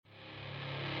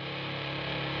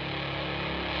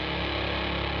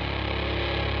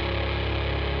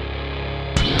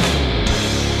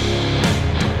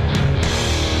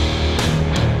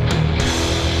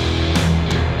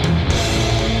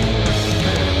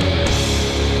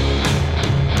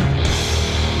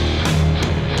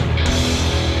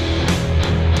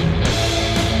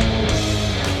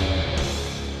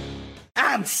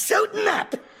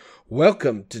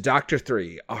Welcome to Doctor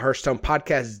 3, a Hearthstone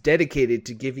podcast dedicated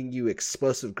to giving you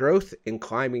explosive growth and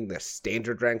climbing the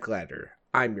standard rank ladder.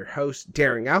 I'm your host,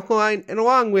 Daring Alkaline, and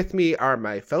along with me are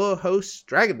my fellow hosts,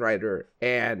 Dragon Rider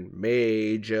and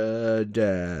Major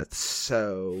Death.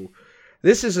 So,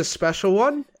 this is a special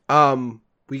one.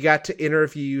 We got to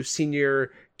interview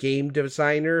senior game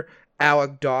designer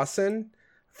Alec Dawson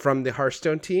from the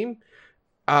Hearthstone team.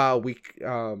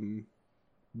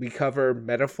 We cover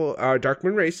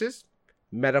Darkmoon Races,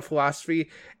 meta philosophy,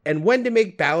 and when to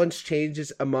make balance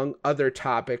changes among other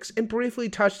topics, and briefly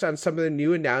touched on some of the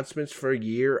new announcements for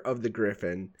Year of the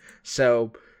Gryphon.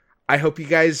 So I hope you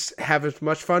guys have as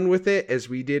much fun with it as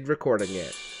we did recording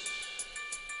it.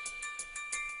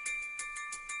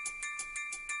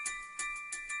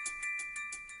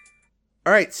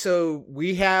 All right, so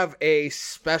we have a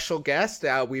special guest.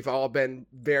 We've all been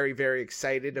very, very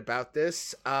excited about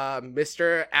this.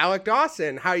 Mr. Alec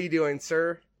Dawson, how are you doing,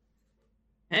 sir?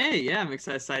 Hey, yeah, I'm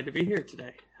excited to be here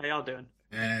today. How y'all doing?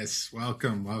 Yes,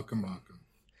 welcome.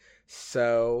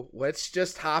 So let's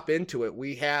just hop into it.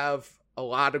 We have a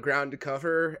lot of ground to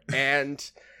cover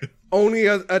and only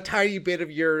a tiny bit of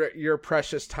your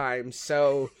precious time.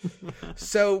 So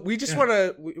we just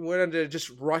wanted to just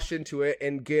rush into it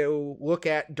and go look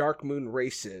at Darkmoon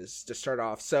Races to start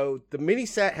off. So the mini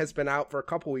set has been out for a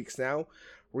couple weeks now.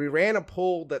 We ran a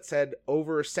poll that said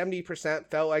over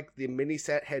 70% felt like the mini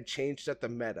set had changed at the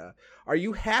meta. Are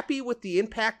you happy with the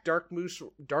impact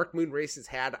Darkmoon Races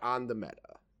had on the meta?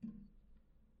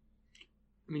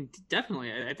 I mean,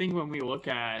 definitely. I think when we look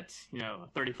at, a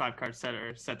 35 card set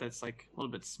or a set that's like a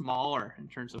little bit smaller in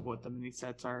terms of what the mini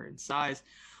sets are in size,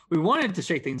 we wanted to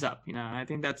shake things up. And I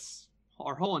think that's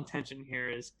our whole intention here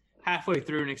is halfway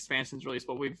through an expansions release.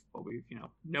 What we've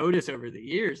noticed over the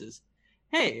years is,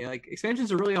 hey, like expansions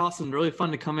are really awesome, really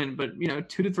fun to come in, but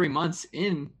 2 to 3 months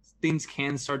in, things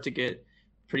can start to get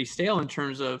pretty stale in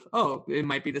terms of, it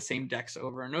might be the same decks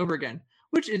over and over again,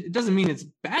 which it doesn't mean it's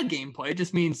bad gameplay. It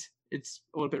just means it's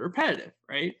a little bit repetitive,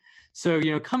 right? So,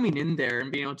 coming in there and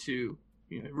being able to,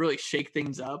 really shake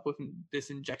things up with this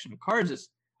injection of cards is,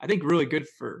 I think, really good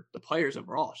for the players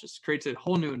overall. It just creates a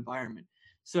whole new environment.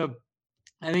 So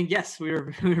I think, yes, we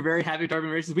were very happy with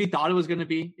Darkmoon Races. We thought it was going to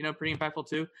be, pretty impactful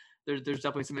too. There's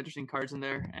definitely some interesting cards in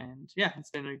there. And yeah, it's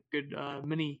been a good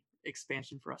mini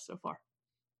expansion for us so far.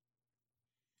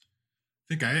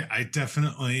 I think I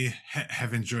definitely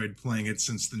have enjoyed playing it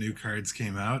since the new cards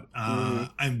came out.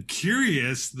 I'm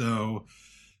curious, though.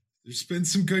 There's been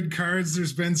some good cards.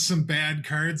 There's been some bad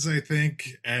cards, I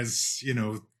think, as,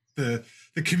 the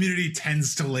community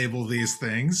tends to label these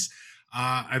things.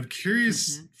 I'm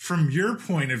curious, from your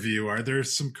point of view, are there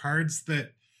some cards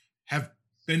that have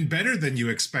been better than you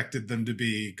expected them to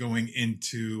be going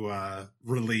into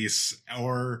release,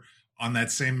 or on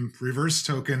that same reverse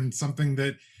token, something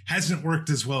that hasn't worked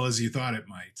as well as you thought it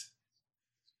might?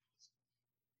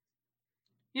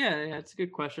 Yeah, it's a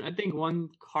good question. I think one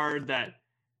card that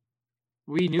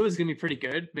we knew was going to be pretty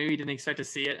good, maybe didn't expect to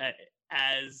see it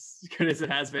as good as it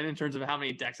has been in terms of how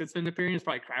many decks it's been appearing, is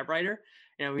probably Crab Rider.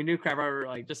 We knew Crab Rider,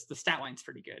 like, just the stat line's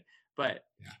pretty good, but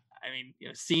yeah. I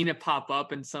mean, seeing it pop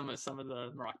up in some of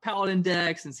the Rock Paladin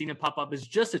decks and seeing it pop up as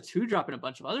just a 2-drop and a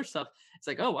bunch of other stuff, it's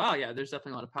like, oh wow, yeah, there's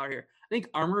definitely a lot of power here. I think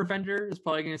Armor Vendor is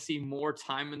probably going to see more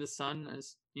time in the sun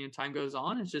as time goes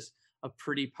on. It's just a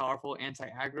pretty powerful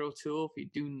anti-aggro tool if you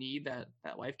do need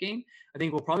that life gain. I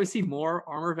think we'll probably see more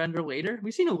Armor Vendor later.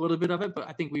 We've seen a little bit of it, but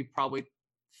I think we probably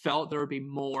felt there would be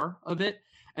more of it.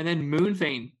 And then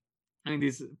Moonfane, I think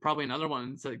these probably another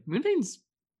one. It's like Moonfane's,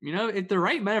 if the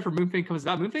right meta for Moonfane comes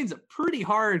about, Moonfane's a pretty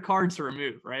hard card to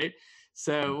remove, right?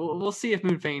 So we'll see if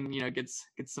Moonfane, gets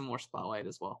some more spotlight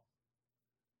as well.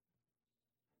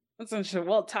 That's interesting.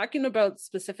 Well, talking about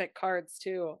specific cards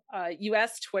too, you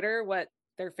asked Twitter what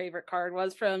their favorite card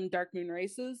was from Darkmoon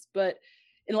Races, but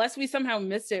unless we somehow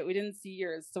missed it, we didn't see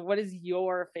yours. So what is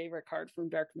your favorite card from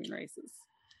Darkmoon Races?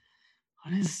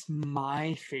 What is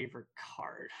my favorite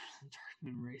card?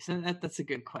 Darkmoon Races? That's a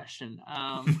good question.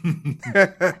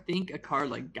 I think a card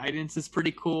like Guidance is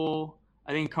pretty cool.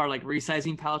 I think a card like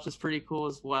Resizing Pouch is pretty cool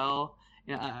as well.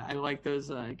 I like those.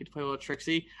 You get to play a little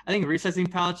Trixie. I think Resizing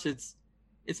Pouch, it's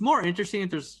more interesting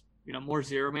if there's more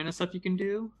 0 mana stuff you can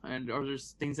do, or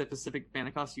there's things at specific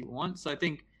mana cost you want. So I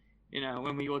think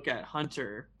when we look at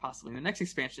Hunter, possibly in the next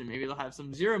expansion, maybe they'll have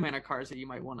some 0 mana cards that you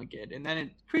might want to get. And then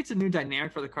it creates a new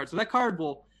dynamic for the card. So that card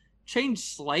will change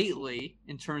slightly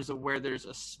in terms of where there's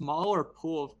a smaller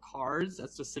pool of cards at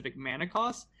specific mana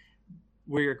costs,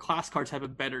 where your class cards have a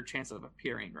better chance of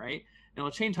appearing, right? And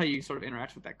it'll change how you sort of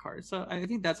interact with that card. So I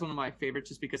think that's one of my favorites,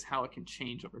 just because how it can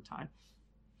change over time.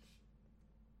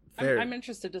 I'm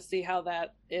interested to see how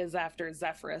that is after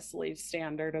Zephyrus leaves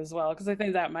standard as well, because I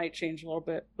think that might change a little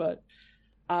bit. But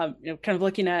kind of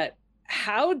looking at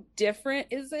how different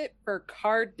is it for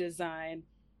card design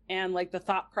and like the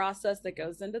thought process that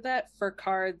goes into that for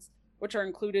cards which are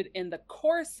included in the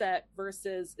core set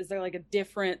versus is there like a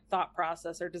different thought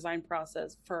process or design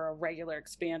process for a regular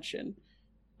expansion?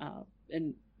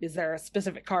 And is there a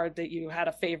specific card that you had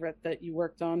a favorite that you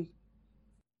worked on?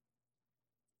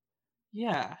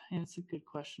 Yeah, it's a good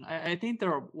question. I think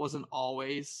there wasn't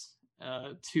always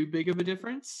too big of a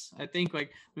difference. I think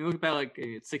like when we look at like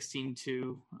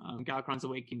 16-2 Galakrond's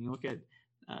Awakening, you look at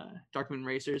Darkmoon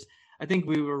Racers, I think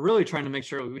we were really trying to make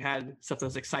sure we had stuff that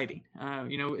was exciting.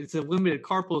 It's a limited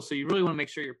card pool, so you really want to make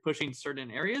sure you're pushing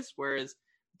certain areas, whereas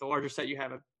the larger set, you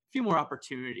have a few more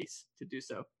opportunities to do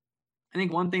so. I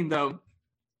think one thing, though,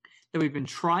 that we've been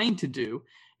trying to do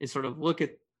is sort of look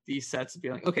at these sets and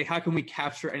be like, okay, how can we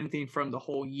capture anything from the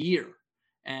whole year?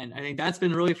 And I think that's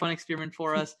been a really fun experiment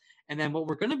for us. And then what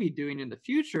we're going to be doing in the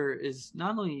future is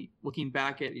not only looking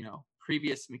back at,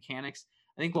 previous mechanics,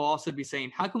 I think we'll also be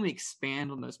saying, how can we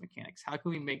expand on those mechanics? How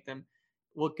can we make them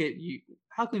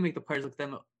how can we make the players look at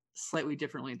them slightly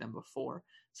differently than before?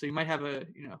 So you might have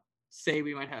say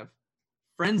we might have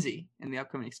Frenzy in the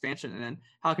upcoming expansion, and then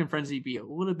how can Frenzy be a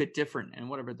little bit different in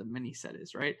whatever the mini set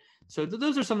is, right? So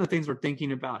those are some of the things we're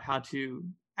thinking about, how to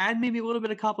add maybe a little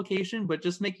bit of complication, but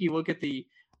just make you look at the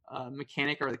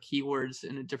mechanic or the keywords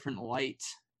in a different light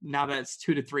now that it's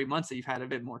 2 to 3 months that you've had a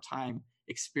bit more time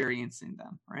experiencing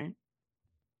them, right?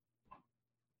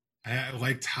 I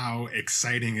liked how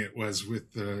exciting it was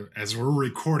with as we're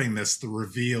recording this, the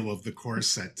reveal of the core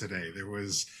set today. There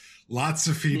was lots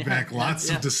of feedback, lots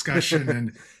of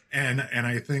discussion, and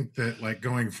I think that like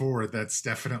going forward, that's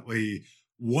definitely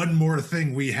one more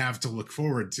thing we have to look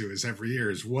forward to is every year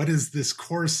is what is this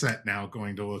core set now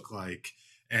going to look like,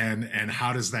 and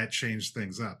how does that change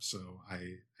things up? So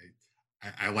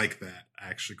I like that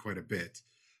actually quite a bit.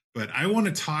 But I want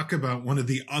to talk about one of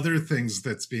the other things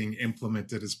that's being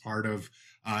implemented as part of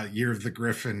Year of the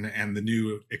Gryphon and the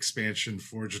new expansion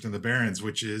Forged in the Barrens,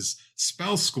 which is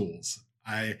spell schools.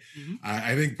 I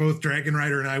think both Dragon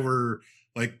Rider and I were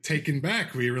like taken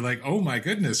back. We were like, "Oh my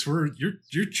goodness,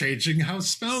 you're changing how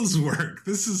spells work.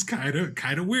 This is kind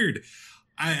of weird."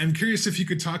 I'm curious if you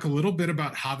could talk a little bit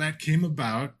about how that came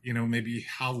about. Maybe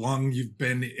how long you've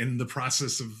been in the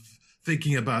process of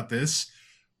thinking about this.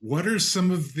 What are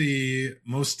some of the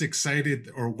most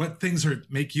excited, or what things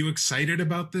make you excited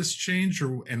about this change,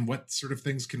 and what sort of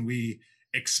things can we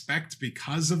expect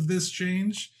because of this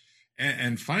change?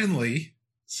 And finally,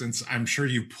 since I'm sure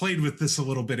you played with this a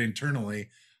little bit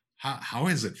internally, how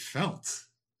has it felt?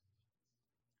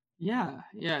 Yeah.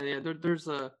 There's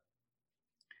a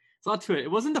lot to it. It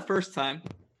wasn't the first time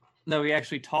that we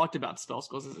actually talked about spell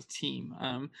schools as a team.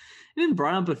 It's been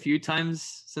brought up a few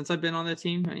times since I've been on the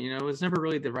team. It was never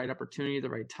really the right opportunity,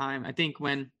 the right time. I think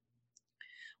when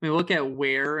we look at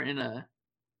where in a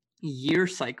year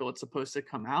cycle it's supposed to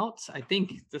come out, I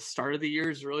think the start of the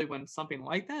year is really when something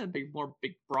like that, a big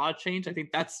broad change, I think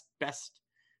that's best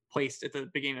placed at the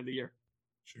beginning of the year.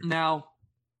 Sure. Now,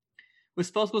 with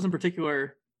spell schools in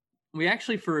particular, we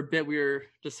actually for a bit we were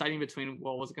deciding between,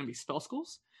 well, was it going to be spell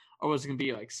schools or was it going to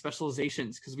be like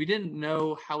specializations? Because we didn't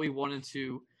know how we wanted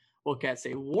to look at,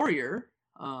 say, warrior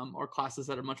or classes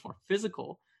that are much more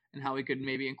physical, and how we could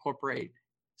maybe incorporate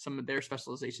some of their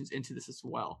specializations into this as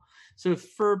well. So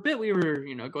for a bit, we were,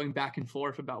 going back and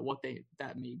forth about what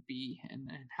that may be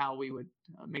and how we would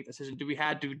make the decision.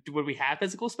 Would we have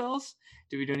physical spells?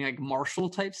 Do we do any like martial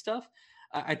type stuff?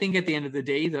 I think at the end of the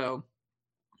day, though,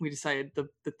 we decided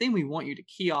the thing we want you to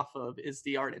key off of is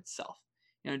the art itself.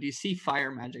 Do you see fire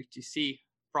magic? Do you see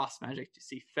frost magic? Do you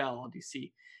see fell? Do you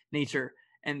see nature?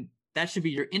 And that should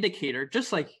be your indicator,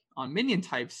 just like on minion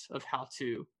types, of how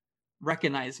to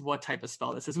recognize what type of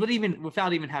spell this is, but even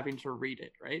without even having to read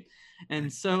it, right?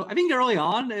 And so I think early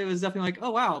on, it was definitely like,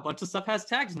 oh wow, a bunch of stuff has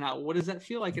tags now. What does that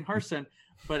feel like in Hearthstone?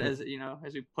 But as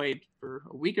we played for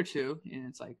a week or two, and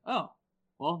it's like, oh,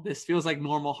 well, this feels like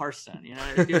normal Hearthstone.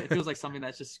 It feels like something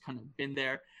that's just kind of been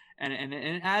there, and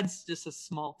it adds just a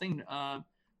small thing.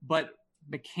 But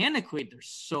mechanically, there's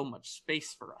so much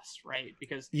space for us, right?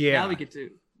 Because now we can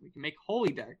make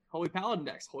holy paladin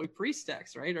decks, holy priest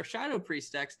decks, right? Or shadow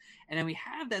priest decks. And then we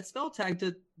have that spell tag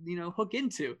to, hook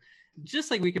into,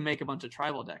 just like we can make a bunch of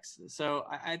tribal decks. So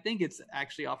I think it's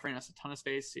actually offering us a ton of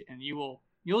space, and you'll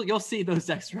see those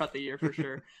decks throughout the year for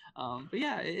sure. But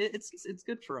yeah, it's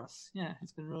good for us. Yeah,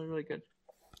 it's been really, really good.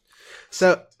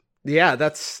 So yeah,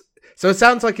 so it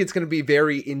sounds like it's going to be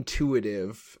very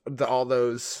intuitive, all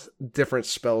those different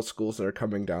spell schools that are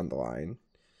coming down the line.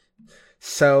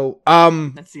 So,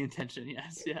 That's the intention.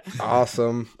 Yes. Yeah.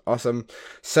 awesome.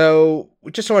 So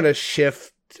we just want to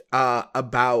shift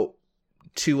about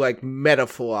to like meta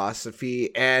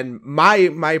philosophy, and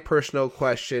my personal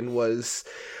question was,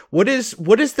 what is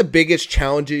the biggest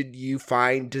challenge you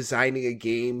find designing a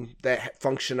game that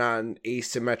function on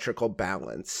asymmetrical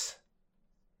balance?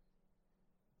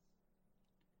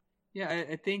 Yeah,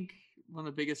 I think one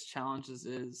of the biggest challenges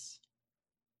is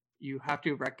you have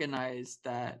to recognize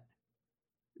that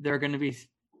there are going to be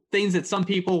things that some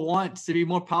people want to be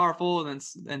more powerful and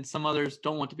some others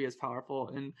don't want to be as powerful.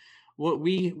 And what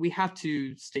we have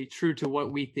to stay true to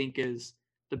what we think is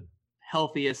the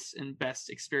healthiest and best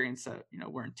experience that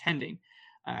we're intending.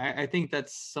 I think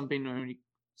that's something when you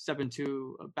step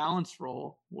into a balance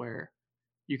role where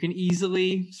you can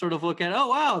easily sort of look at, oh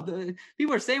wow, the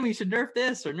people are saying we should nerf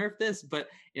this or nerf this, but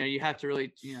you have to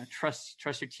really trust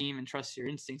your team and trust your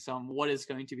instincts on what is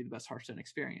going to be the best Hearthstone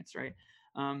experience, right?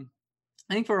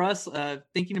 I think for us,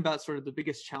 thinking about sort of the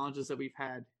biggest challenges that we've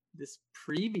had this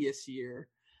previous year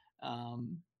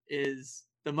is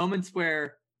the moments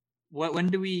where when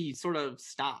do we sort of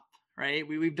stop, right?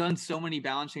 We've done so many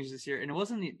balance changes this year, and it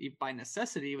wasn't by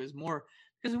necessity. It was more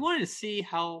because we wanted to see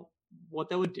what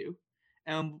that would do.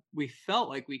 And we felt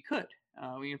like we could.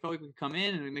 We felt like we could come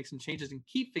in and we make some changes and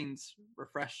keep things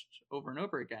refreshed over and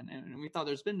over again. And we thought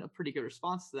there's been a pretty good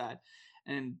response to that.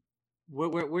 And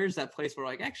where's that place where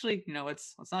like, actually,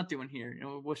 let's not do it here.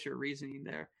 What's your reasoning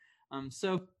there?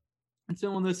 So it's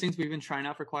been one of those things we've been trying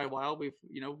out for quite a while.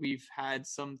 We've had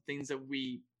some things that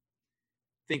we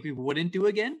think we wouldn't do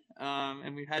again.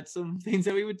 And we've had some things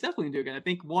that we would definitely do again. I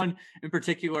think one in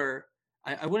particular,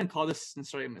 I wouldn't call this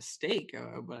necessarily a mistake,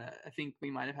 but I think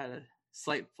we might have had a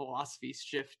slight philosophy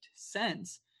shift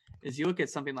since, is you look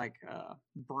at something like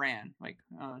Bran, like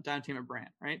Down Tamer Bran,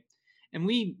 right? And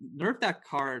we nerfed that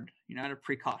card, out of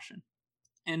precaution.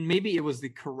 And maybe it was the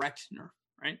correct nerf,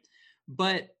 right?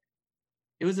 But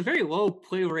it was a very low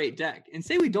play rate deck. And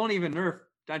say we don't even nerf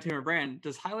Down Tamer Bran,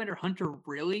 does Highlander Hunter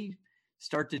really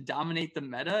start to dominate the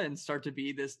meta and start to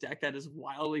be this deck that is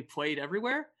wildly played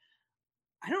everywhere?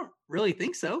 I don't really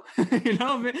think so.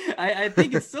 I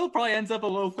think it still probably ends up a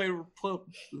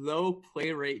low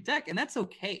play rate deck, and that's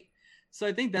okay. So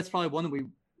I think that's probably one that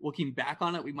looking back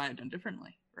on it, we might have done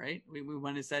differently, right? We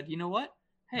went and said, you know what?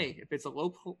 Hey, if it's a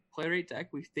low play rate deck,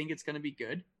 we think it's going to be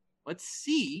good. Let's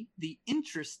see the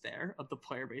interest there of the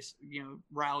player base,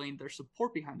 rallying their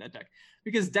support behind that deck.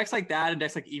 Because decks like that and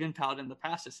decks like Even Paladin in the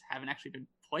past just haven't actually been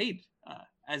played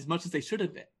as much as they should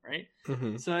have been, right?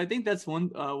 Mm-hmm. So I think that's one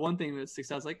thing that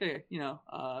sticks out. It's like, hey,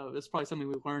 that's probably something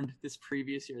we learned this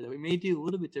previous year that we may do a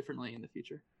little bit differently in the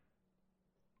future.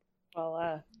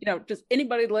 Well, just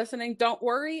anybody listening, don't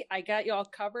worry. I got y'all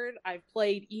covered. I've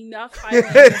played enough.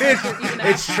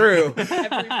 It's true.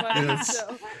 Everybody. Yes.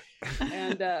 So.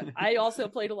 And I also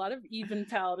played a lot of Even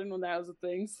Paladin when that was a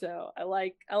thing. So I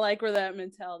like where that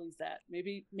mentality's at.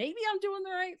 Maybe I'm doing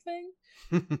the right thing.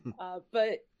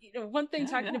 But one thing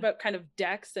talking about kind of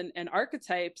decks and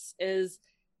archetypes is,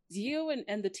 do you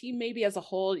and the team maybe as a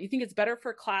whole, you think it's better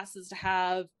for classes to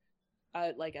have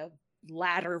like a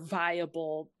ladder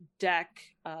viable deck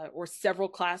or several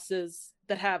classes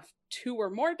that have two or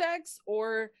more decks,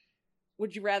 or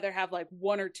would you rather have like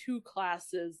one or two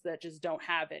classes that just don't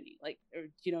have any? Like,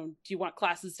 do you want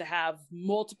classes to have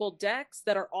multiple decks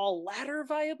that are all ladder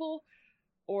viable,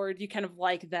 or do you kind of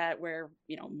like that where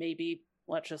maybe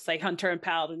let's just say Hunter and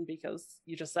Paladin, because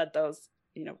you just said those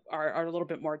are a little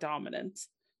bit more dominant?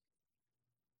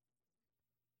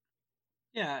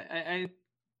 Yeah, I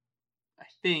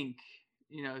think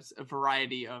it's a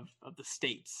variety of the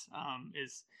states.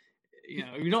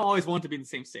 You don't always want to be in the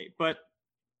same state, but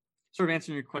sort of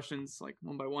answering your questions like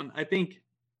one by one, I think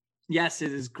yes,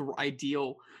 it is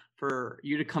ideal for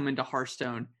you to come into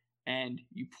Hearthstone and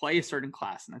you play a certain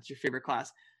class, and that's your favorite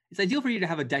class. It's ideal for you to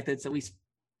have a deck that's at least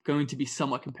going to be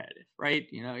somewhat competitive, right?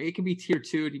 It can be tier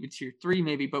 2, even tier 3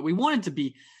 maybe, but we want it to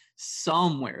be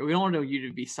somewhere. We don't want you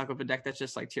to be stuck with a deck that's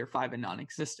just like tier 5 and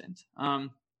non-existent.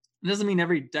 It doesn't mean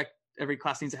every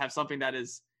class needs to have something that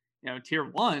is tier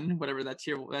 1, whatever that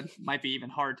might be even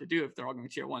hard to do if they're all going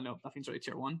to tier 1. No, nothing's really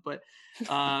tier 1, but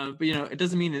it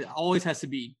doesn't mean it always has to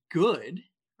be good,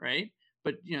 right?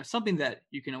 But something that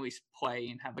you can always play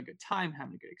and have a good time,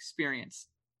 having a good experience.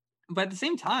 But at the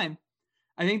same time,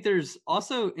 I think there's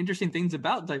also interesting things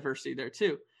about diversity there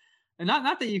too. And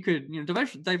not that you could,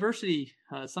 diversity,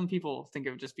 some people think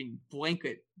of just being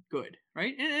blanket good,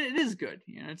 right? And it is good.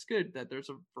 It's good that there's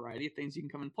a variety of things you can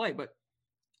come and play, but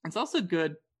it's also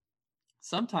good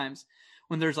sometimes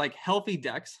when there's like healthy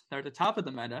decks that are at the top of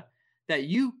the meta that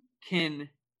you can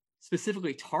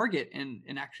specifically target in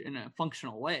a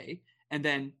functional way, and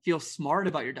then feel smart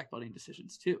about your deck building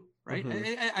decisions too, right?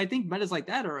 I think metas like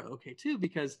that are okay too,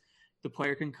 because the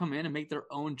player can come in and make their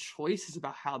own choices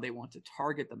about how they want to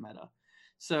target the meta.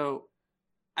 So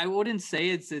I wouldn't say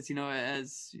it's as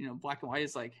black and white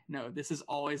is like, no, this is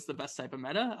always the best type of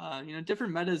meta.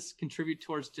 Different metas contribute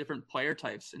towards different player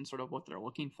types and sort of what they're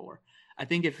looking for. I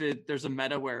think if there's a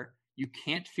meta where you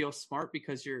can't feel smart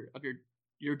because of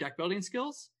your deck building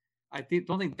skills,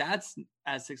 don't think that's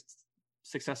as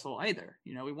successful either.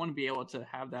 We want to be able to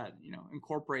have that,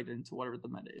 incorporated into whatever the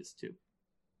meta is too.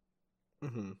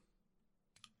 Mm-hmm.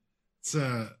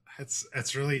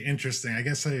 That's really interesting. I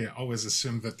guess I always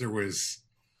assumed that there was,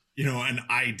 an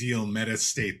ideal meta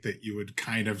state that you would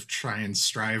kind of try and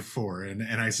strive for. And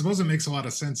I suppose it makes a lot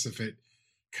of sense if it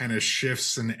kind of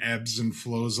shifts and ebbs and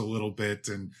flows a little bit.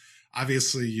 And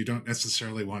obviously you don't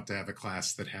necessarily want to have a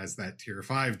class that has that tier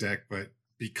 5 deck, but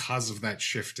because of that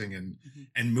shifting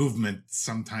and movement,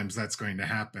 sometimes that's going to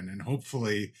happen. And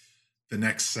hopefully the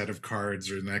next set of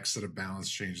cards or the next set of balance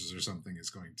changes or something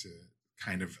is going to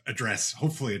kind of address some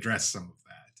of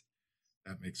that.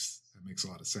 That makes a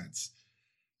lot of sense.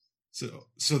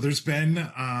 So there's been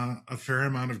a fair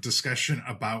amount of discussion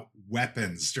about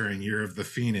weapons during Year of the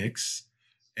Phoenix,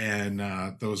 and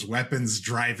those weapons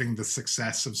driving the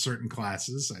success of certain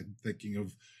classes. I'm thinking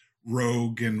of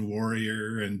Rogue and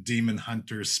Warrior and Demon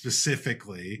Hunter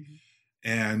specifically.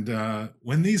 And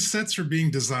when these sets are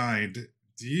being designed,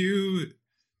 did you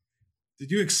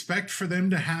expect for them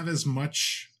to have as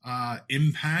much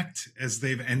impact as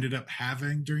they've ended up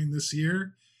having during this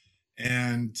year?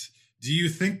 And do you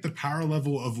think the power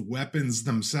level of weapons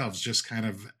themselves, just kind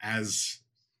of as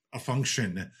a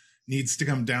function, needs to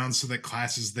come down so that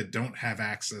classes that don't have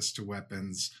access to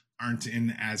weapons aren't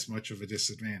in as much of a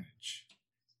disadvantage?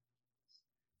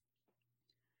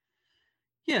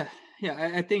 Yeah,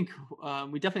 I think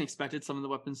we definitely expected some of the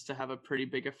weapons to have a pretty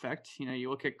big effect.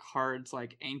 You look at cards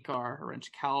like Ankar or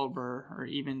Excalibur, or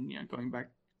even going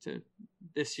back to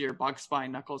this year,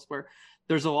 Bogspine Knuckles, where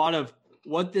there's a lot of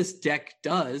what this deck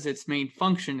does. Its main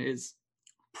function is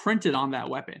printed on that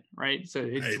weapon, right? So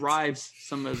it drives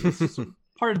some of this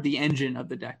part of the engine of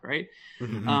the deck, right?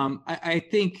 Mm-hmm. I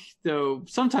think though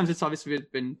sometimes it's obviously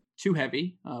been too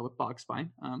heavy with Bogspine.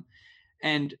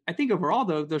 And I think overall,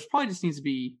 though, there's probably just needs to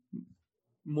be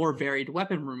more varied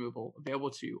weapon removal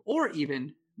available to you, or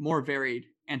even more varied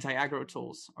anti-aggro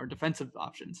tools or defensive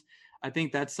options. I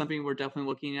think that's something we're definitely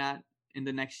looking at in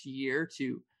the next year,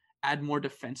 to add more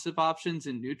defensive options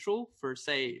in neutral for,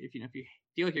 say, if you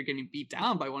feel like you're getting beat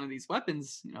down by one of these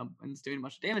weapons, and it's doing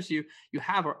much damage to you, you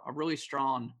have a really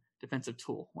strong defensive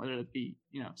tool, whether it be,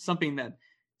 something that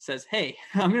says, hey,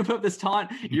 I'm going to put up this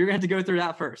taunt. You're going to have to go through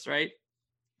that first, right?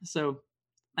 So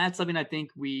that's something I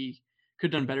think we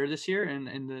could have done better this year, and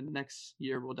in the next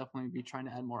year we'll definitely be trying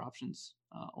to add more options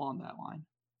along that line.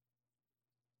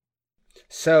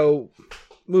 So,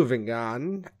 moving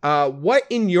on, what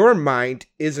in your mind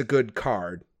is a good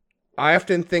card? I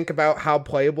often think about how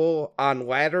playable on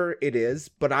ladder it is,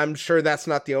 but I'm sure that's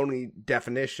not the only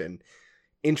definition.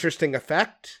 Interesting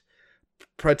effect,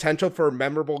 potential for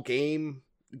memorable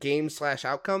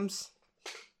game/outcomes.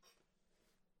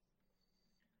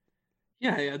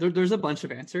 Yeah, there's a bunch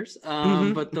of answers.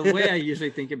 But the way I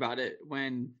usually think about it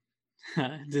when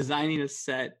designing a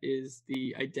set is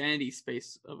the identity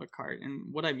space of a card.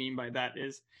 And what I mean by that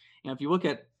is, if you look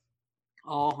at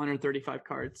all 135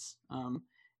 cards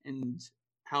and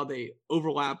how they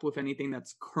overlap with anything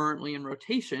that's currently in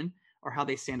rotation, or how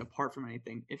they stand apart from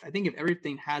anything. If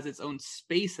everything has its own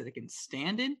space that it can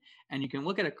stand in, and you can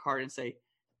look at a card and say,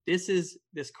 this is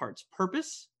this card's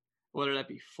purpose, whether that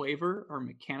be flavor or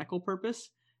mechanical purpose,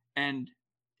 and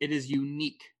it is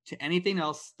unique to anything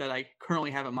else that I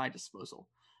currently have at my disposal.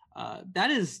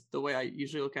 That is the way I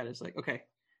usually look at it. It's like, okay,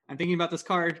 I'm thinking about this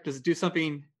card. Does it do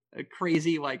something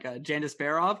crazy like Jandis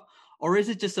Barov? Or is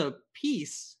it just a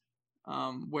piece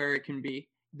where it can be,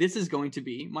 this is going to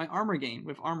be my armor gain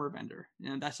with Armor Vendor.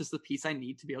 And that's just the piece I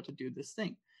need to be able to do this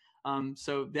thing.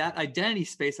 So that identity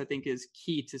space, I think, is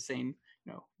key to saying,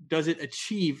 does it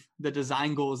achieve the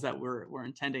design goals that we're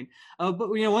intending? But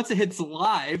once it hits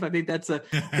live, I think that's the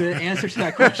answer to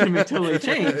that question may totally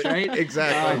change, right?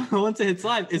 Exactly. Once it hits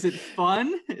live, is it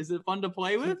fun? Is it fun to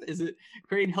play with? Is it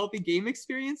creating healthy game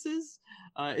experiences?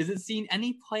 Is it seeing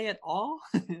any play at all?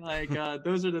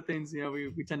 Those are the things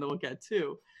we tend to look at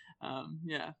too.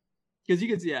 Because you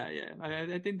could,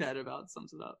 I think that about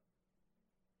sums it up.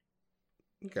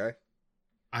 Okay.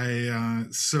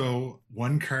 So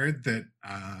one card that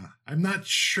I'm not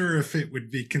sure if it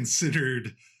would be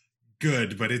considered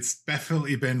good, but it's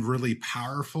definitely been really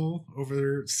powerful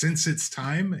since its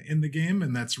time in the game,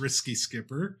 and that's Risky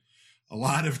Skipper. A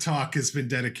lot of talk has been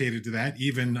dedicated to that,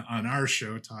 even on our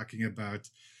show, talking about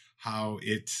how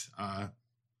it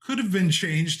could have been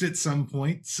changed at some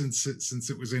point since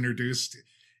it was introduced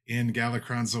in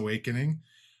Galakrond's Awakening.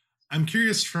 I'm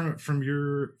curious from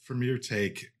your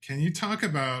take, can you talk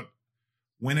about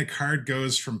when a card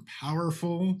goes from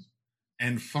powerful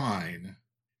and fine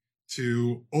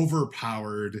to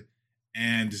overpowered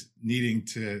and needing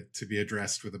to be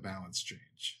addressed with a balance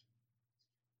change?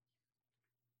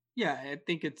 Yeah, I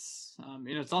think it's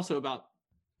it's also about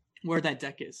where that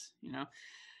deck is.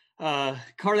 Card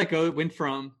that went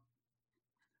from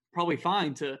probably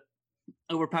fine to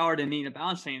overpowered and needing a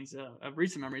balance change of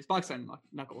recent memories, Boxline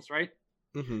Knuckles, right?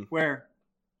 Mm-hmm. Where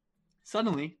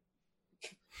suddenly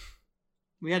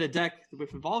we had a deck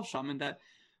with Evolved Shaman that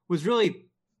was really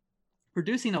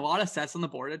producing a lot of sets on the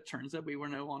board at turns that we were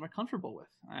no longer comfortable with.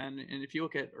 And if you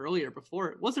look at earlier before,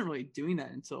 it wasn't really doing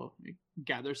that until it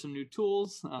gathered some new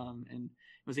tools and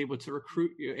was able to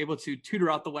able to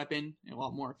tutor out the weapon a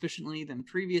lot more efficiently than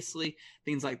previously,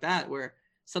 things like that, where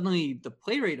suddenly the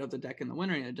play rate of the deck and the win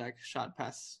rate of the deck shot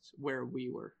past where we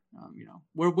were,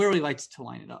 where we liked to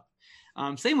line it up.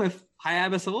 Same with High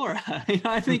Abyss Allura.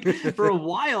 I think for a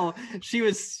while she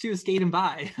was skating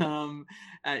by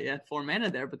at 4 mana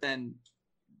there, but then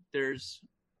there's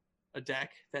a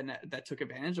deck that took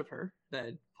advantage of her,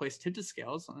 that placed Tip to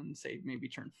Scales on, say, maybe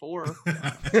turn 4,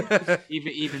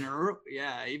 even early.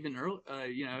 Yeah, even early.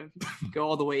 Go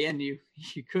all the way in, you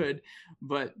could,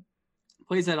 but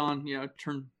plays that on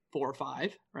turn 4 or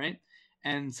 5, right?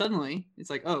 And suddenly it's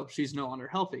like, oh, she's no longer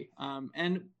healthy.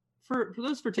 And for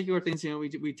those particular things,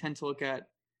 we tend to look at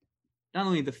not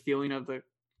only the feeling of the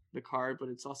card, but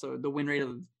it's also the win rate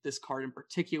of this card in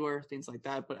particular, things like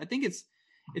that. But I think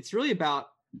it's really about,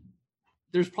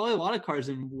 there's probably a lot of cards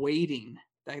in waiting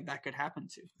that could happen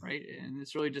to, right? And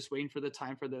it's really just waiting for the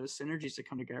time for those synergies to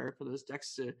come together, for those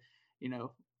decks to,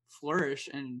 flourish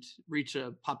and reach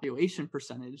a population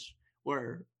percentage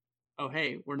where, oh,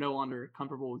 hey, we're no longer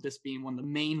comfortable with this being one of the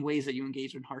main ways that you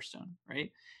engage in Hearthstone,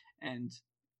 right? And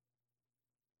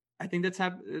I think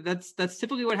that's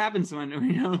typically what happens when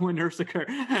nerfs occur.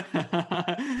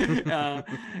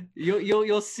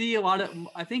 You'll see a lot of,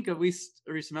 I think at least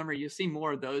remember, you'll see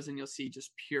more of those, and you'll see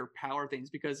just pure power things,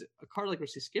 because a card like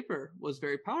Risky Skipper was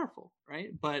very powerful, right?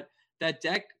 But that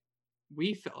deck,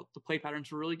 we felt the play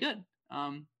patterns were really good.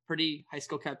 Pretty high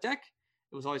skill cap deck.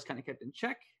 It was always kind of kept in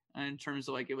check in terms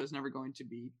of it was never going to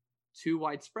be too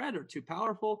widespread or too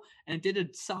powerful, and it did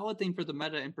a solid thing for the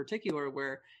meta in particular,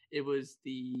 where it was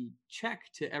the check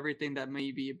to everything that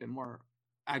may be a bit more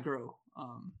aggro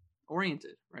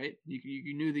oriented, right?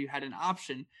 You knew that you had an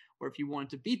option where if you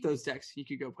wanted to beat those decks, you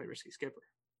could go play Risky Skipper.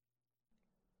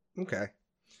 Okay,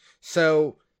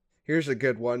 so here's a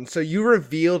good one. So you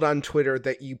revealed on Twitter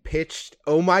that you pitched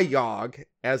Oh My Yogg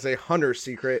as a hunter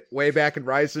secret way back in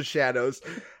Rise of Shadows.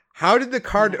 How did the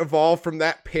card evolve from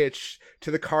that pitch to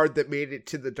the card that made it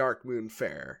to the Darkmoon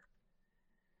Fair?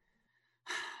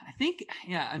 I think,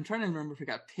 I'm trying to remember if it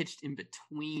got pitched in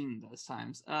between those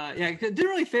times. It didn't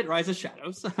really fit Rise of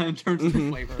Shadows in terms of the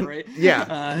flavor, right?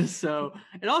 Yeah. So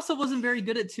it also wasn't very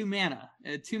good at 2 mana.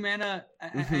 At 2 mana,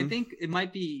 I think it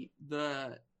might be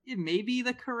the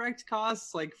correct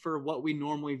cost, for what we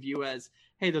normally view as,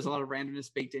 hey, there's a lot of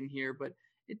randomness baked in here, but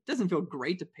it doesn't feel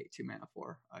great to pay 2 mana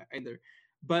for either.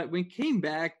 But when it came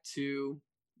back to,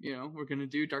 we're going to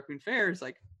do Darkmoon Fair, it's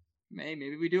like,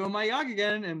 maybe we do Oh My Yogg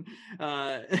again. And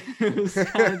it was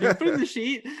kind of put in the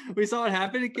sheet. We saw what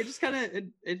happened. It just kind of,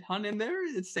 it hung in there.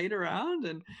 It stayed around.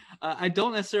 And I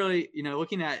don't necessarily,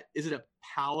 looking at, is it a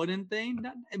paladin thing?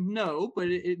 No, but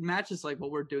it matches what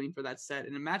we're doing for that set.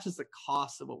 And it matches the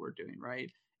cost of what we're doing,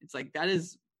 right? It's that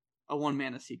is a 1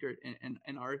 mana secret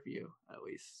in our view, at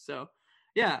least. So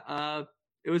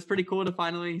it was pretty cool to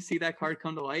finally see that card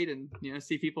come to light and,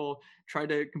 see people try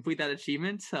to complete that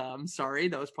achievement. I'm sorry,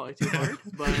 that was probably too hard.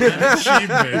 But that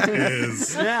achievement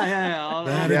is... Yeah. I'll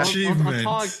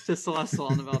talk to Celestial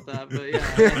on about that. But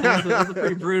that was a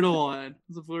pretty brutal one. It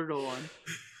was a brutal one.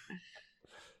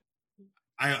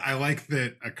 I like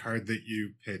that a card that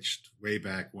you pitched way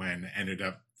back when ended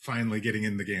up finally getting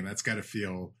in the game. That's got to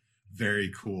feel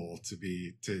very cool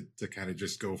to kind of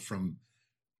just go from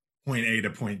point A to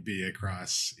point B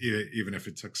across, even if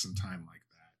it took some time like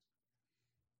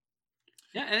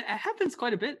that. Yeah, it happens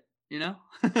quite a bit,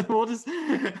 We'll just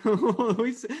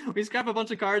we scrap a bunch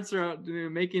of cards throughout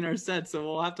making our sets, so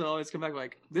we'll have to always come back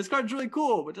this card's really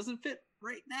cool, but doesn't fit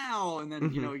right now. And then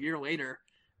a year later,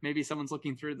 maybe someone's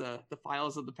looking through the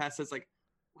files of the past sets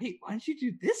wait, why didn't you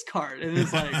do this card? And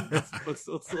it's like, let's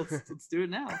do it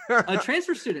now.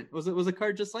 Transfer Student was a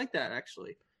card just like that,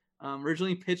 actually.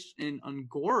 Originally pitched in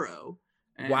Ungoro.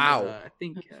 And, wow. I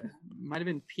think might have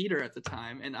been Peter at the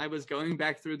time. And I was going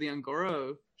back through the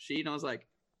Ungoro sheet and I was like,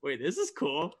 wait, this is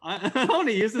cool. I want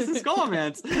to use this in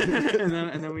Skullman's.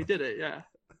 and then we did it. Yeah.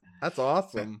 That's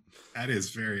awesome. That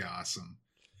is very awesome.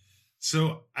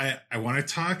 So I want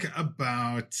to talk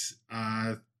about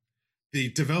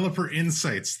the developer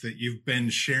insights that you've been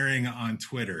sharing on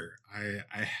Twitter.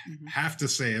 I have to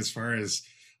say, as far as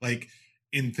like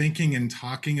in thinking and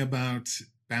talking about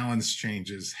balance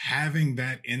changes, having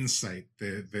that insight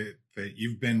that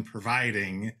you've been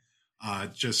providing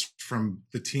just from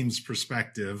the team's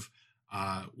perspective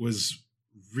was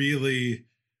really,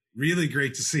 really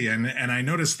great to see. And I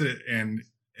noticed that, and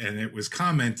it was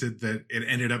commented that it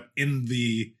ended up in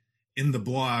the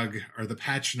blog or the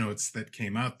patch notes that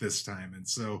came out this time. And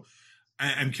so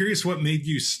I'm curious what made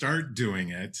you start doing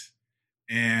it.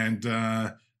 And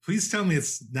please tell me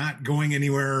it's not going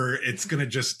anywhere, or it's going to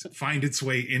just find its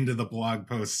way into the blog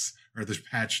posts or the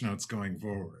patch notes going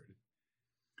forward.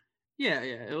 Yeah,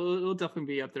 it'll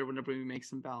definitely be up there whenever we make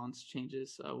some balance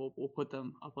changes. We'll put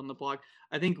them up on the blog.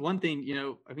 I think one thing,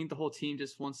 I think the whole team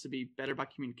just wants to be better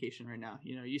about communication right now.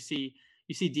 You see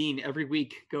Dean every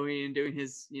week going and doing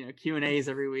his Q&As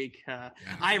every week.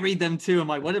 I read them too. I'm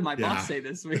like, what did my boss say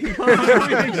this week?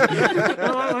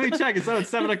 Let me check. It's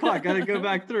 7:00. Got to go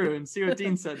back through and see what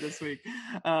Dean said this week.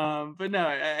 But no,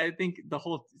 I think the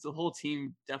whole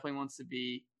team definitely wants to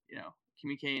be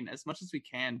communicating as much as we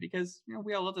can, because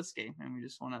we all love this game and we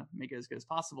just want to make it as good as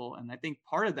possible. And I think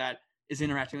part of that is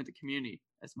interacting with the community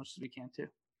as much as we can too.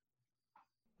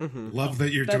 Mm-hmm. Love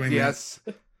that you're doing yes.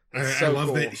 that. I love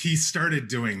cool that he started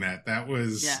doing that. That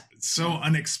was so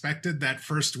unexpected that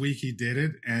first week he did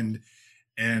it. And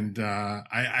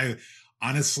I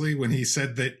honestly, when he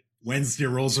said that Wednesday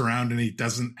rolls around and he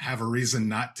doesn't have a reason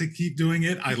not to keep doing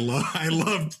it, I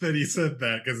loved that he said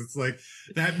that, because it's like,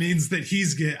 that means that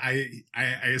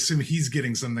I assume he's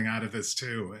getting something out of this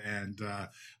too. And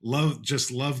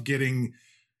love getting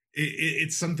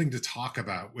it's something to talk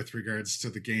about with regards to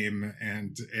the game,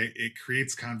 and it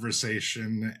creates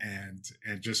conversation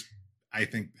and just, I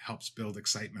think, helps build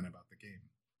excitement about the game.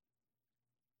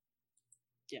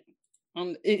 Yeah.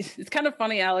 It's kind of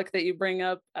funny, Alec, that you bring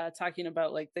up talking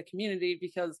about like the community,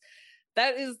 because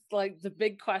that is like the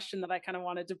big question that I kind of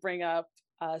wanted to bring up.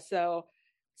 So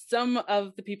some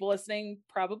of the people listening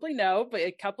probably know, but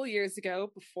a couple years ago,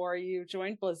 before you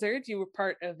joined Blizzard, you were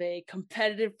part of a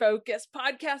competitive focused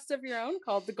podcast of your own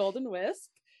called The Golden Wisp.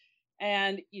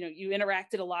 And, you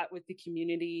interacted a lot with the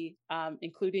community,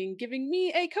 including giving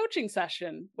me a coaching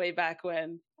session way back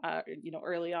when,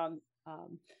 early on.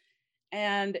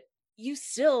 And you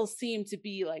still seem to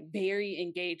be like very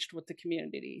engaged with the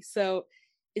community. So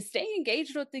is staying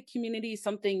engaged with the community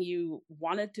something you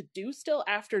wanted to do still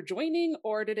after joining,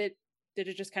 or did it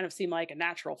just kind of seem like a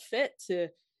natural fit to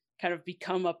kind of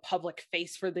become a public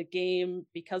face for the game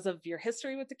because of your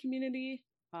history with the community?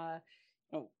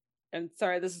 And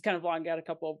sorry, this is kind of long, got a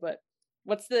couple, but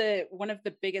what's one of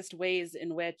the biggest ways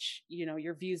in which,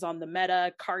 your views on the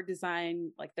meta, card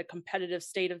design, like the competitive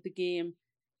state of the game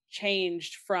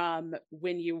changed from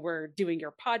when you were doing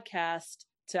your podcast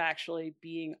to actually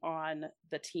being on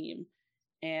the team?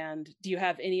 And do you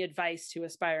have any advice to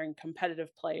aspiring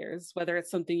competitive players, whether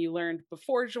it's something you learned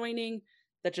before joining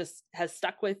that just has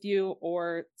stuck with you,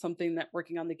 or something that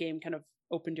working on the game kind of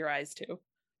opened your eyes to?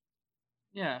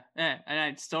 Yeah, and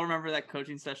I still remember that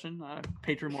coaching session,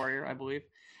 Patron Warrior, I believe.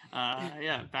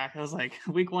 Back, I was like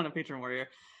week 1 of Patron Warrior.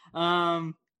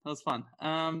 That was fun.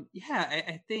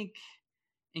 I think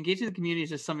engaging the community is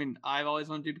just something I've always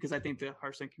wanted to do, because I think the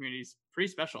Hearthstone community is pretty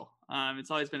special.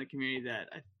 It's always been a community that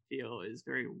I feel is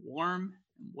very warm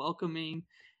and welcoming,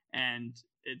 and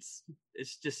it's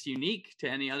just unique to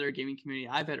any other gaming community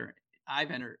I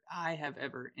have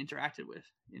ever interacted with.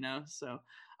 So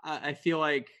I feel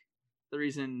like the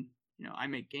reason I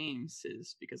make games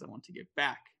is because I want to give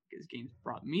back, because games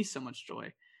brought me so much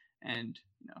joy, and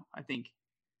I think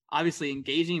obviously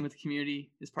engaging with the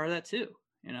community is part of that too.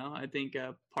 I think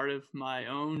part of my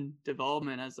own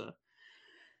development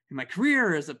in my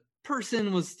career as a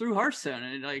person was through Hearthstone,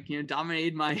 and it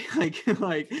dominated my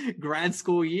like grad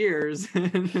school years,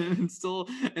 and still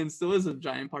is a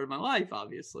giant part of my life,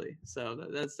 obviously. So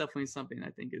that's definitely something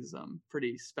I think is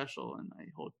pretty special, and I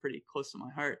hold pretty close to my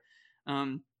heart.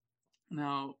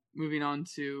 Now moving on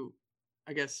to,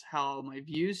 I guess, how my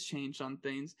views changed on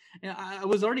things. I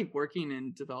was already working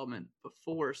in development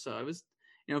before, so I was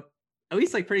at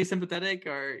least like pretty sympathetic,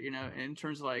 or in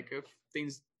terms of like if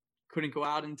things couldn't go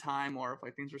out in time, or if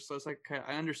like things were slow. So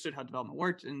I understood how development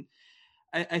worked. And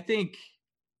I think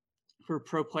for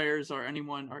pro players or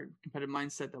anyone or competitive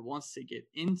mindset that wants to get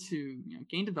into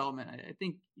game development, I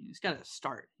think you just got to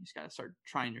start. You just got to start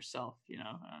trying yourself,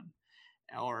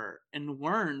 and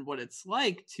learn what it's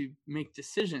like to make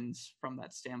decisions from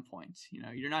that standpoint.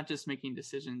 You're not just making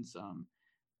decisions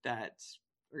that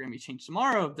are going to be changed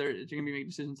tomorrow. You're going to be making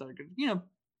decisions that are going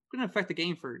to affect the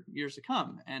game for years to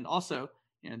come. And also,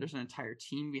 there's an entire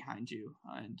team behind you,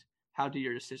 and how do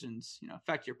your decisions,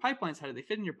 affect your pipelines? How do they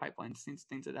fit in your pipelines?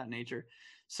 Things of that nature.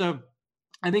 So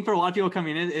I think for a lot of people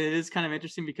coming in, it is kind of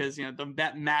interesting because,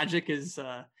 that magic is,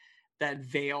 that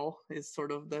veil is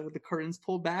sort of the curtains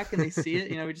pulled back and they see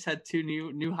it. We just had two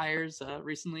new hires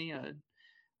recently,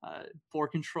 For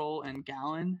Control and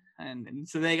Gallon. And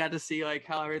so they got to see like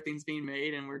how everything's being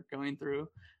made, and we're going through,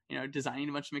 designing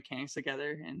a bunch of mechanics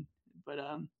together. But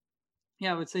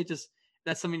I would say just,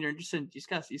 that's something you're interested in, you just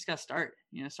got to start,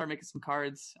 start making some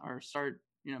cards, or start,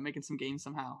 making some games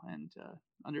somehow, and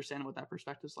understand what that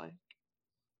perspective's like.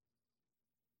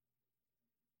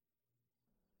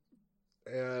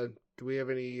 Do we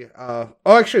have any?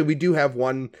 Actually, we do have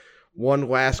one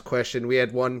last question. We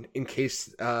had one in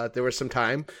case there was some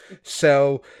time.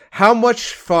 So, how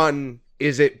much fun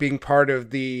is it being part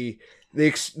of the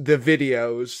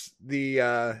videos,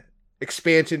 the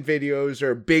expansion videos,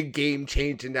 or big game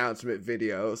change announcement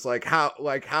videos? Like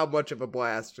how much of a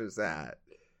blast is that?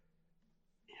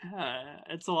 Yeah,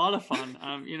 it's a lot of fun.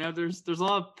 There's a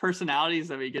lot of personalities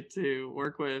that we get to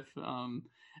work with,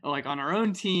 like on our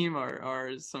own team,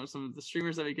 or some of the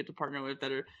streamers that we get to partner with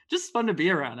that are just fun to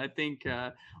be around. I think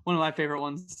one of my favorite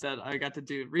ones that I got to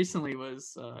do recently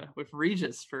was with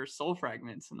Regis for Soul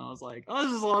Fragments, and I was like, oh,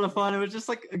 this is a lot of fun. It was just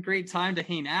like a great time to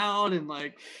hang out, and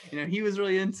like, he was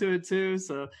really into it too.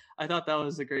 So I thought that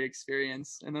was a great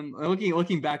experience. And then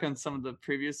looking back on some of the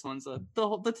previous ones,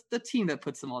 the team that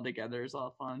puts them all together is a lot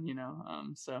of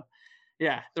fun, so.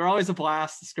 Yeah, they're always a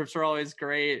blast. The scripts are always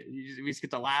great. We just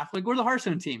get to laugh. Like, we're the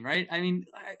Hearthstone team, right? I mean,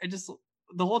 I just,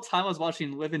 the whole time I was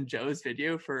watching Liv and Joe's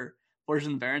video for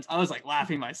Forged Barons, I was like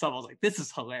laughing myself. I was like, this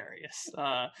is hilarious.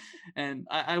 And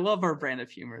I love our brand of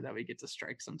humor that we get to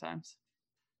strike sometimes.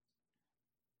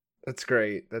 That's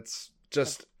great. That's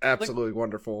just absolutely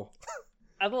wonderful.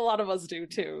 And a lot of us do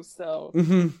too. So,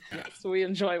 yes, we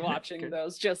enjoy watching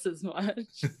those just as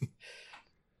much.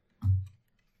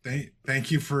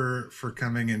 Thank you for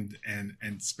coming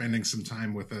and spending some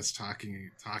time with us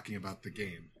talking about the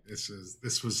game. This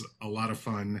was a lot of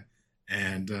fun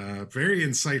and very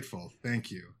insightful.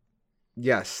 Thank you.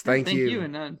 Yes, thank you.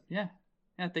 And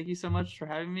thank you so much for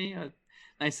having me.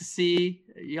 Nice to see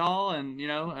y'all, and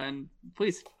and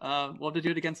please, we'll have to do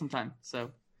it again sometime.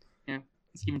 So,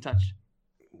 let's keep in touch.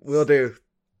 Will do.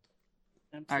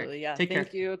 Absolutely. Right, yeah. Take care.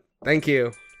 Thank you. Thank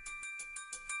you.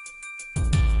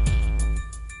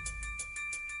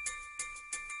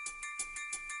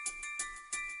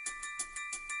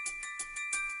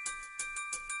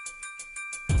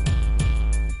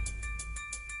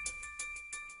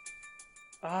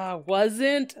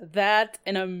 Wasn't that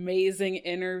an amazing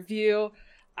interview?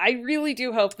 I really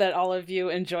do hope that all of you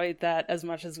enjoyed that as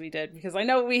much as we did, because I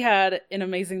know we had an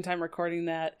amazing time recording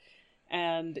that,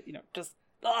 and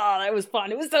that was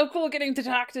fun. It was so cool getting to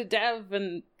talk to Dev,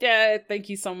 and thank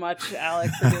you so much,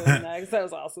 Alec, for doing that, because that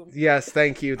was awesome. Yes,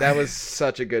 thank you. That was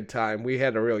such a good time. We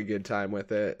had a really good time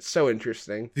with it. So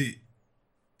interesting.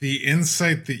 The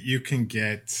insight that you can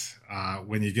get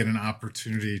when you get an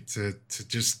opportunity to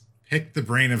just pick the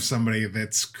brain of somebody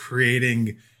that's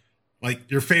creating like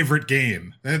your favorite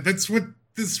game. That's what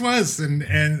this was.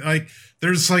 And like,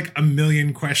 there's like a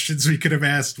million questions we could have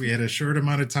asked. We had a short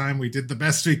amount of time. We did the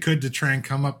best we could to try and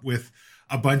come up with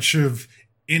a bunch of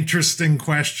interesting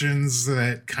questions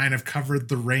that kind of covered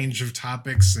the range of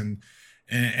topics. And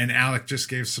Alec just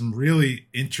gave some really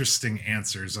interesting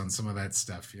answers on some of that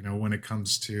stuff. When it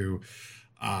comes to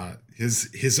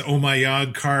his Oh My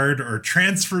Yog card, or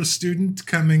transfer student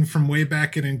coming from way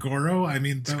back in Ngoro. I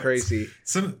mean, it's crazy.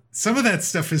 Some of that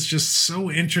stuff is just so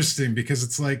interesting, because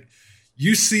it's like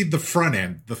you see the front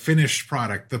end, the finished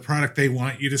product, the product they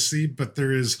want you to see, but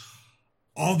there is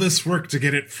all this work to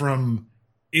get it from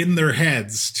in their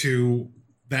heads to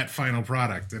that final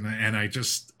product. And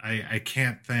I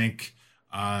can't thank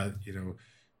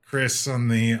Chris on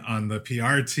the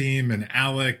PR team, and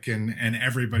Alec and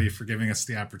everybody for giving us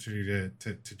the opportunity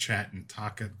to chat and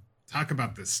talk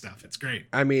about this stuff. It's great.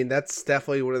 I mean, that's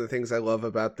definitely one of the things I love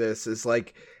about this, is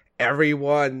like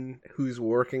everyone who's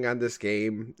working on this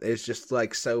game is just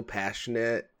like so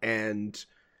passionate, and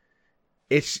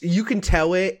it's, you can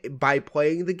tell it by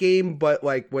playing the game, but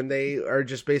like when they are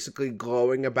just basically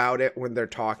glowing about it when they're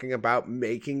talking about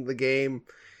making the game,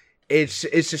 it's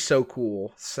just so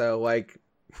cool. So like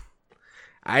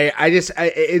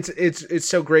it's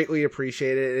so greatly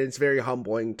appreciated, and it's very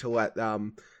humbling to let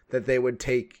that they would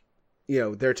take, you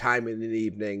know, their time in an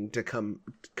evening to come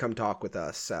talk with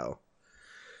us. So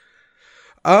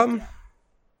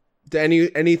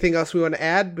anything else we want to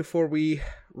add before we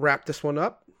wrap this one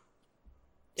up?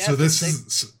 So this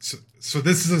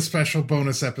is a special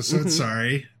bonus episode.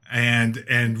 Sorry,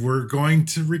 and we're going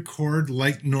to record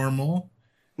like normal,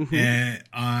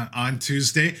 on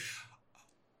Tuesday.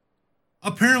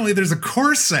 Apparently, there's a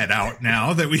core set out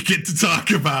now that we get to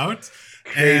talk about,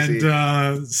 Crazy.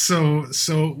 and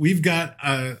so we've got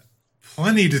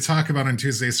plenty to talk about on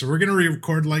Tuesday. So we're going to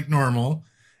record like normal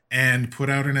and put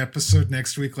out an episode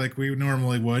next week like we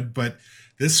normally would. But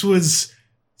this was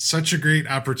such a great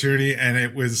opportunity, and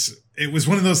it was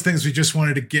one of those things we just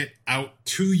wanted to get out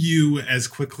to you as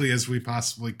quickly as we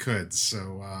possibly could.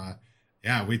 So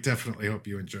yeah, we definitely hope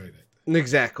you enjoyed it.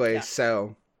 Exactly. Yeah.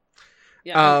 So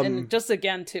yeah, and just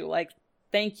again too, like,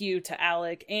 thank you to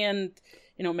Alec, and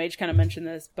you know, Mage kind of mentioned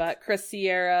this, but Chris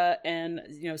Sierra and,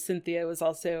 you know, Cynthia was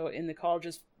also in the call,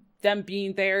 just them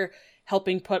being there,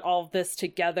 helping put all of this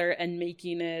together and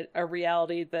making it a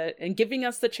reality, that, and giving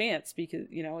us the chance, because,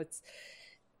 you know, it's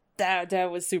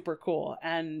that was super cool.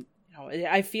 And, you know,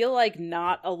 I feel like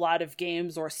not a lot of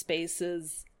games or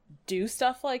spaces do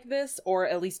stuff like this, or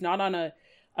at least not on a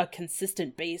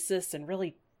consistent basis, and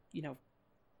really, you know,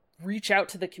 reach out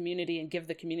to the community and give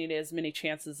the community as many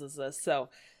chances as this. So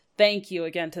thank you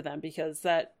again to them, because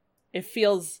that, it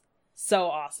feels so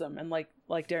awesome, and like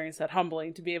Darian said,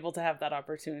 humbling to be able to have that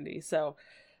opportunity. So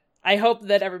I hope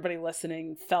that everybody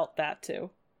listening felt that too.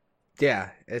 yeah,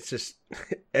 it's just,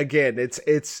 again,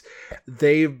 it's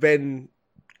they've been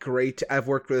great. I've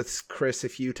worked with Chris a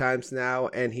few times now,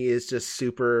 and he is just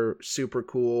super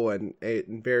cool and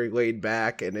very laid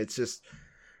back, and it's just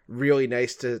really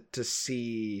nice to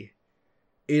see,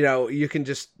 you know, you can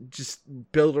just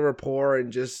build a rapport,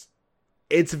 and just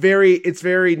it's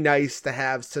very nice to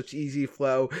have such easy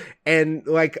flow, and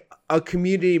like a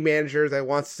community manager that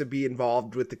wants to be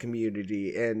involved with the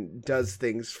community and does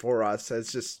things for us.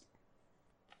 It's just,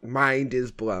 mind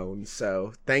is blown.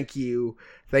 So thank you.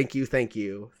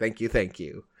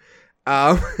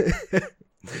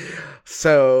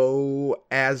 So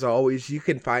as always, you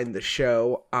can find the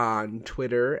show on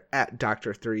Twitter at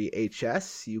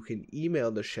Dr3HS. You can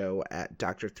email the show at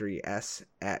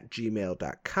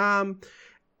dr3s@gmail.com,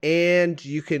 and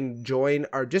you can join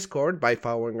our Discord by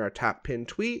following our top pinned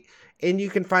tweet. And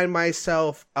you can find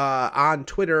myself on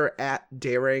Twitter at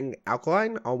Daring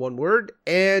Alkaline, all one word.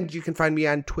 And you can find me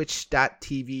on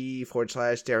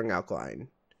twitch.tv/Daring Alkaline.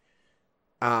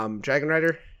 Dragon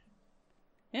Rider?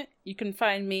 Yeah, you can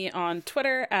find me on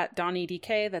Twitter at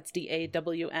DonnieDK. That's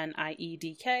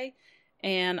DAWNIEDK.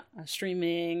 And I'm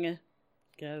streaming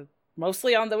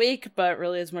mostly on the week, but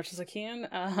really as much as I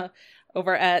can,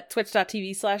 over at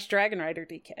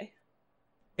twitch.tv/DragonRiderDK.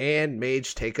 And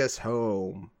Mage, take us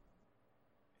home.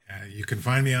 You can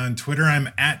find me on Twitter. I'm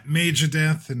at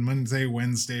Magedeath, and Monday,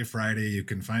 Wednesday, Friday, you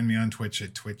can find me on Twitch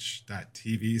at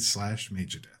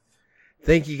twitch.tv/Magedeath.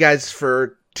 Thank you guys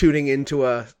for tuning into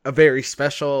a very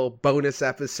special bonus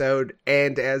episode.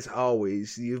 And as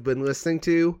always, you've been listening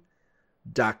to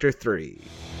Dr. 3.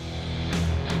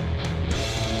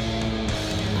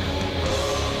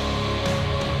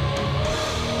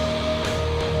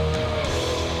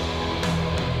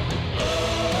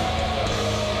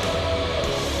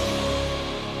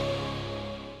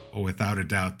 Oh, without a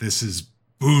doubt, this is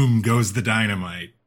Boom Goes the Dynamite.